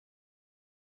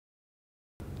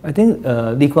I think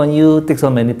Lee Kuan Yew takes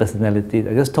on many personalities.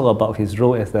 I just talk about his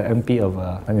role as the MP of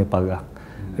Tanjong Pagar.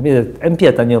 I mean, the MP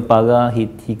of Tanjong Pagar,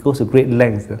 he goes to great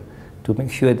lengths to make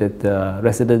sure that the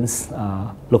residents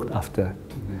are looked after.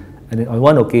 And then on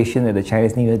one occasion at the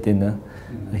Chinese New Year dinner,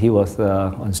 he was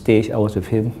on stage, I was with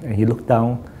him, and he looked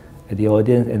down at the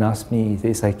audience and asked me, he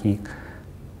said, Tsai Kee,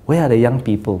 where are the young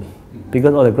people?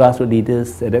 Because all the grassroots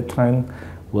leaders at that time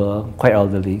were quite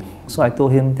elderly. So I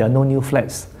told him there are no new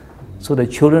flats. So the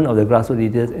children of the grassroots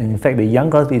leaders, and in fact the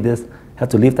young grassroots leaders, have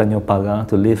to leave Tanjong Pagar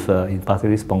to live in Pasir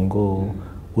Ris, Punggol,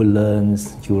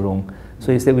 Woodlands, Jurong.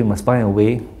 So he said we must find a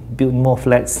way, build more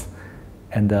flats,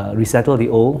 and resettle the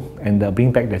old, and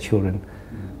bring back their children,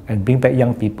 and bring back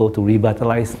young people to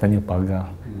revitalize Tanjong Pagar.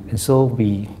 And so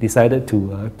we decided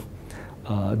to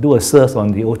do a search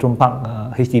on the Outram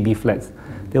Park HDB flats.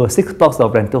 There were 6 blocks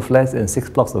of rental flats and 6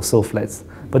 blocks of sold flats,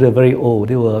 but they were very old.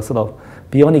 They were sort of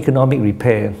beyond economic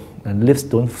repair, and lifts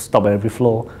don't stop at every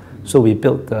floor. So we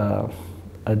built a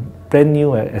brand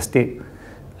new estate,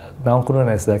 now known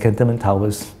as the Cantonment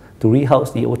Towers, to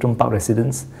rehouse the Outram Park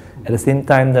residents. At the same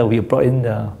time, we brought in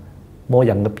more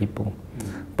younger people.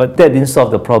 But that didn't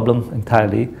solve the problem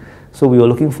entirely. So we were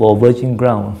looking for virgin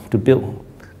ground to build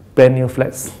brand new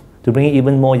flats, to bring in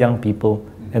even more young people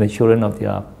and the children of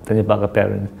their Tanjong Pagar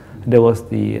parents. And that was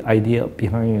the idea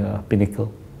behind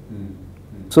Pinnacle.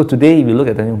 So today, if you look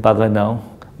at Tanjong Pagar now,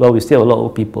 well, we still have a lot of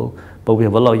old people, but we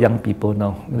have a lot of young people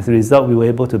now. And as a result, we were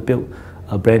able to build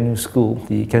a brand new school,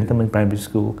 the Cantonment Primary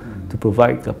School, to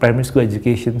provide a primary school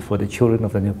education for the children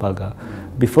of Tanjong Pagar.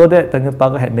 Before that, Tanjong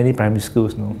Pagar had many primary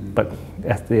schools, but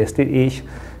as the estate aged,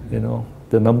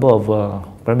 the number of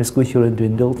primary school children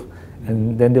dwindled,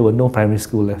 and then there were no primary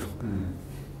school left.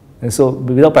 And so,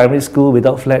 without primary school,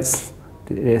 without flats,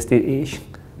 the estate aged.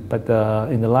 But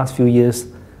in the last few years,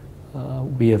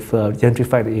 we have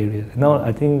gentrified the area. Now,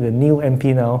 I think the new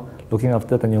MP now, looking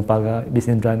after Tanjong Pagar, Ms.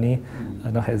 Indrani,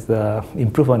 now has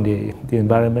improved on the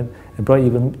environment and brought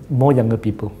even more younger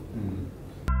people.